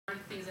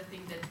I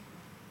think that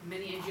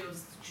many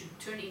NGOs should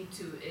turn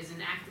into is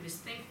an activist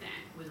think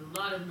tank with a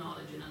lot of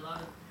knowledge and a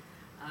lot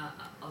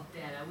of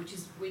data,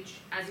 which,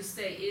 as you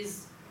say,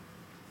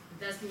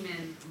 does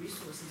demand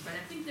resources. But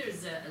I think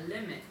there's a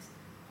limit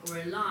or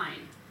a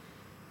line,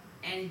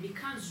 and it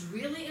becomes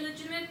really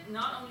illegitimate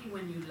not only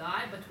when you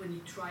lie, but when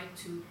you try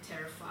to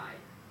terrify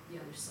the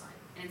other side.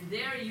 And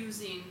they're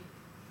using,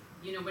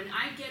 when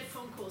I get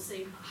phone calls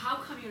saying, "How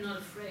come you're not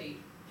afraid?"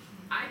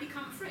 I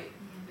become afraid.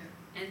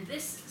 And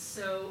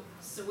so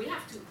we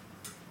have to.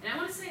 And I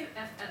want to say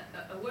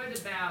a word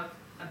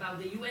about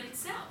the UN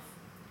itself,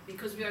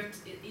 because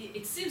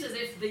it seems as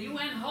if the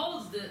UN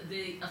holds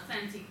the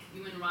authentic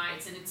human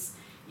rights, and it's,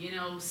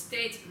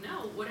 states. No,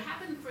 what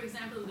happened, for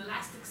example, in the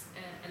last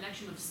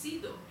election of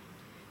CEDAW,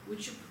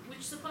 which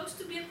is supposed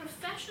to be a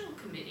professional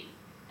committee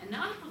and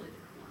not a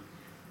political one,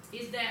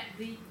 is that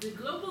the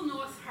Global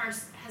North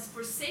has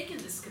forsaken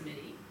this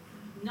committee,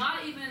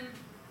 not even,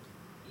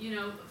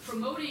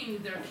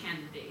 promoting their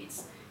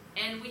candidates.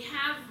 And we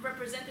have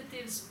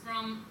representatives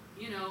from,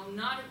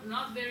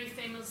 not very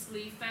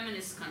famously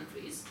feminist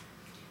countries,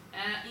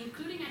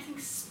 including, I think,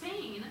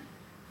 Spain,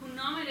 who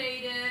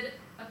nominated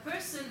a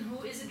person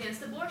who is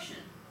against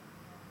abortion.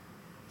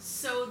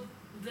 So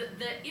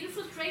the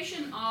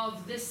infiltration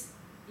of this,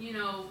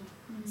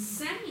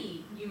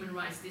 semi-human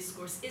rights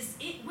discourse is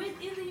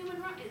within the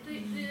human rights,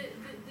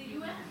 the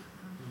UN.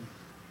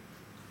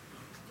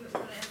 Do you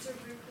want to ask